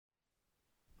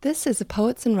This is a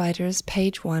Poets and Writers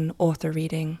Page 1 author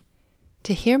reading.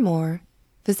 To hear more,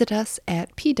 visit us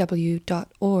at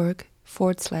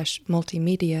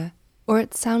pw.org/multimedia or at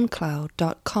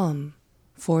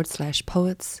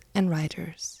soundcloud.com/poets and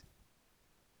writers.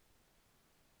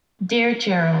 Dear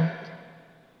Gerald,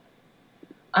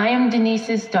 I am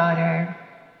Denise's daughter,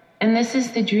 and this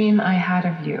is the dream I had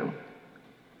of you.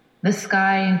 The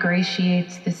sky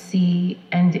ingratiates the sea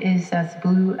and is as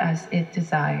blue as it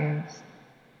desires.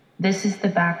 This is the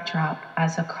backdrop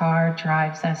as a car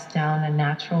drives us down a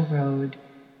natural road,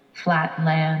 flat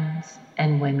lands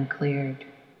and wind cleared.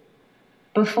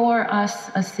 Before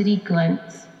us, a city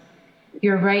glints.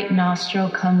 Your right nostril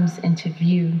comes into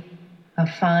view, a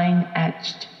fine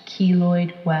etched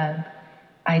keloid web.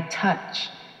 I touch,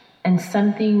 and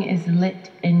something is lit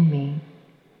in me.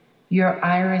 Your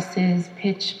irises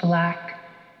pitch black,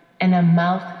 and a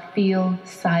mouth-feel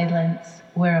silence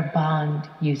where a bond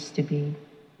used to be.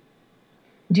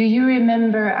 Do you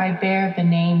remember I bear the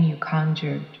name you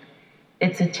conjured,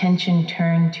 its attention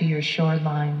turned to your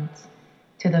shorelines,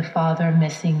 to the father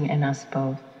missing in us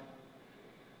both?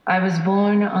 I was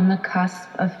born on the cusp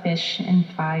of fish and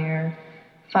fire,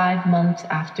 5 months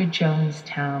after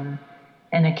Jonestown,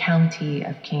 in a county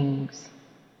of kings.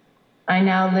 I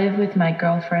now live with my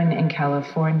girlfriend in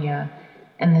California,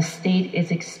 and the state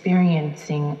is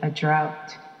experiencing a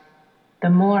drought. The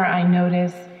more I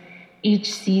notice,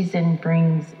 each season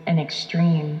brings an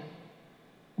extreme.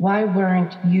 Why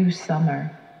weren't you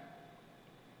summer?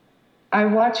 I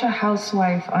watch a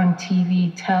housewife on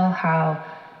TV tell how,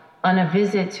 on a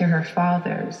visit to her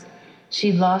father's,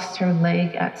 she lost her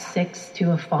leg at 6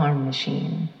 to a farm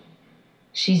machine.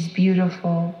 She's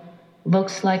beautiful,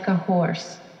 looks like a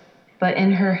horse, but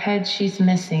in her head she's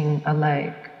missing a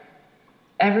leg.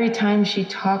 Every time she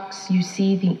talks, you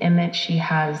see the image she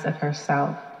has of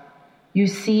herself. You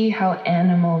see how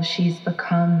animal she's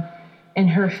become in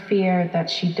her fear that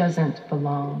she doesn't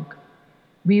belong.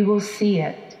 We will see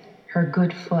it, her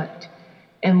good foot,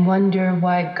 and wonder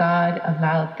why God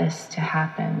allowed this to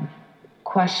happen.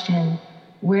 Question,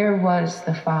 where was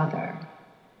the father?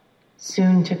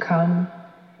 Soon to come,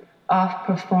 off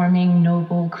performing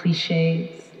noble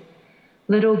cliches.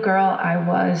 Little girl I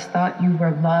was thought you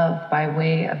were loved by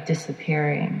way of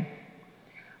disappearing.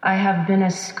 I have been a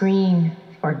screen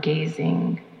for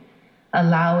gazing,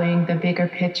 allowing the bigger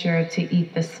picture to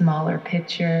eat the smaller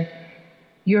picture.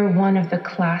 You're one of the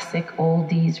classic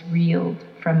oldies reeled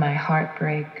from my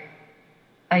heartbreak.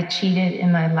 I cheated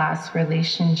in my last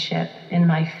relationship and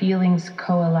my feelings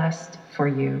coalesced for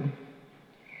you.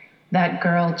 That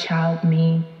girl child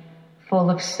me,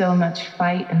 full of so much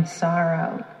fight and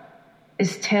sorrow,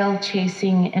 is tail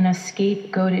chasing in a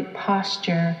scapegoated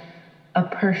posture a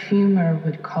perfumer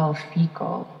would call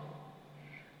fecal.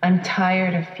 I'm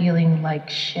tired of feeling like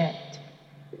shit,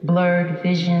 blurred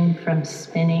vision from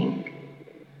spinning.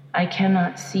 I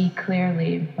cannot see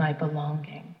clearly my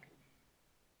belonging.